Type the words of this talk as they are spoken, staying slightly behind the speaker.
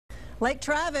Lake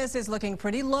Travis is looking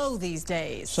pretty low these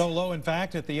days. So low, in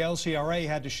fact, that the LCRA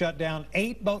had to shut down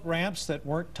 8 boat ramps that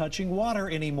weren't touching water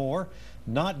anymore.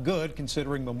 Not good,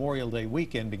 considering Memorial Day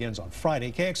weekend begins on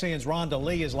Friday. KXAN's Rhonda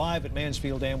Lee is live at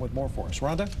Mansfield Dam with more for us.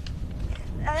 Rhonda?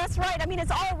 That's right. I mean,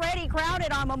 it's already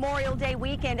crowded on Memorial Day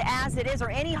weekend as it is, or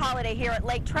any holiday here at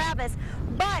Lake Travis.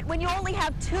 But when you only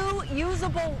have 2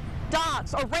 usable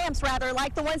docks, or ramps rather,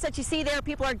 like the ones that you see there,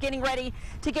 people are getting ready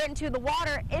to get into the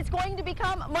water, it's going to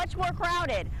become much more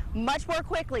crowded, much more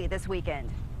quickly this weekend.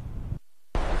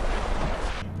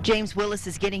 James Willis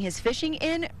is getting his fishing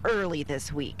in early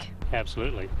this week.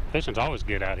 Absolutely. Fishing's always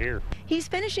good out here. He's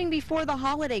finishing before the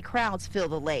holiday crowds fill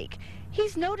the lake.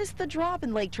 He's noticed the drop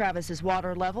in Lake Travis's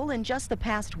water level in just the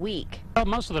past week. Well,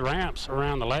 most of the ramps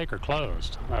around the lake are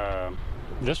closed.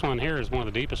 This one here is one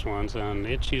of the deepest ones, and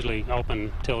it's usually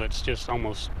open till it's just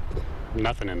almost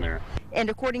nothing in there.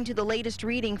 And according to the latest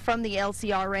reading from the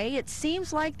LCRA, it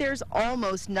seems like there's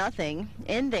almost nothing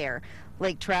in there.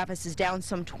 Lake Travis is down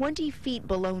some 20 feet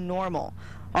below normal.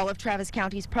 All of Travis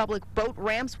County's public boat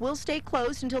ramps will stay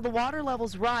closed until the water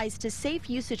levels rise to safe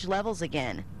usage levels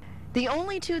again. The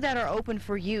only 2 that are open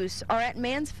for use are at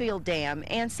Mansfield Dam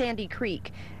and Sandy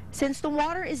Creek, since the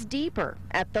water is deeper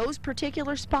at those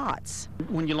particular spots.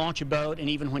 When you launch a boat, and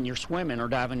even when you're swimming or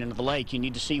diving into the lake, you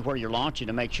need to see where you're launching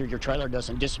to make sure your trailer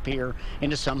doesn't disappear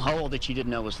into some hole that you didn't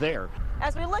know was there.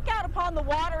 As we look out upon the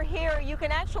water here, you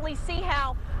can actually see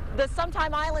how the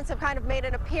Sometime Islands have kind of made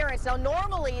an appearance. Now,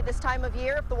 normally this time of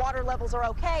year, if the water levels are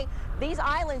okay, these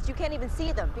islands, you can't even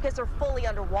see them because they're fully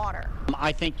underwater.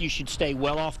 I think you should stay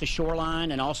well off the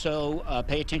shoreline and also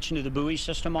pay attention to the buoy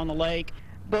system on the lake.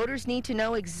 Boaters need to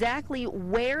know exactly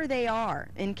where they are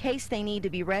in case they need to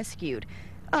be rescued.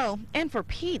 Oh, and for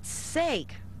Pete's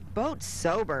sake, boat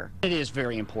sober. It is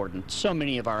very important. So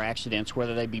many of our accidents,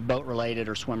 whether they be boat related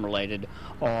or swim related,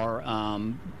 are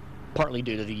partly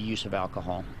due to the use of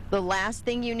alcohol. The last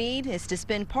thing you need is to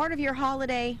spend part of your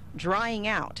holiday drying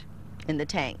out in the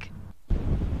tank.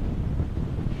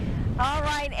 All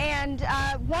right, and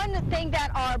one thing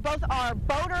that both our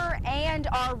boater and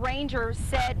our ranger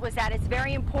said was that it's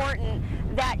very important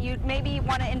that you maybe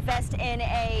want to invest in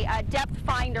a depth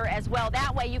finder as well.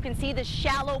 That way you can see the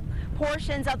shallow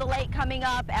portions of the lake coming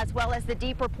up as well as the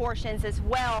deeper portions as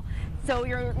well, so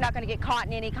you're not going to get caught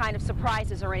in any kind of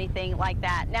surprises or anything like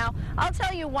that. Now, I'll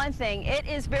tell you one thing, it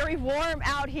is very warm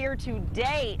out here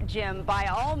today, Jim. By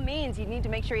all means, you need to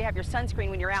make sure you have your sunscreen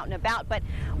when you're out and about, but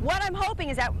what I'm hoping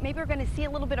is that maybe we're going to see a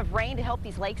little bit of rain to help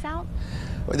these lakes out.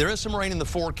 Well, there is some rain in the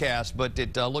forecast, but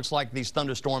it looks like these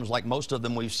thunderstorms, like most of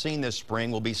them we've seen this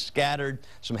spring, will be scattered.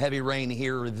 Some heavy rain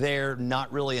here or there,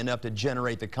 not really enough to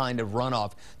generate the kind of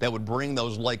runoff that would bring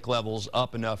those lake levels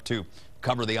up enough to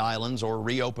cover the islands or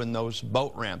reopen those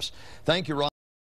boat ramps. Thank you, Ron.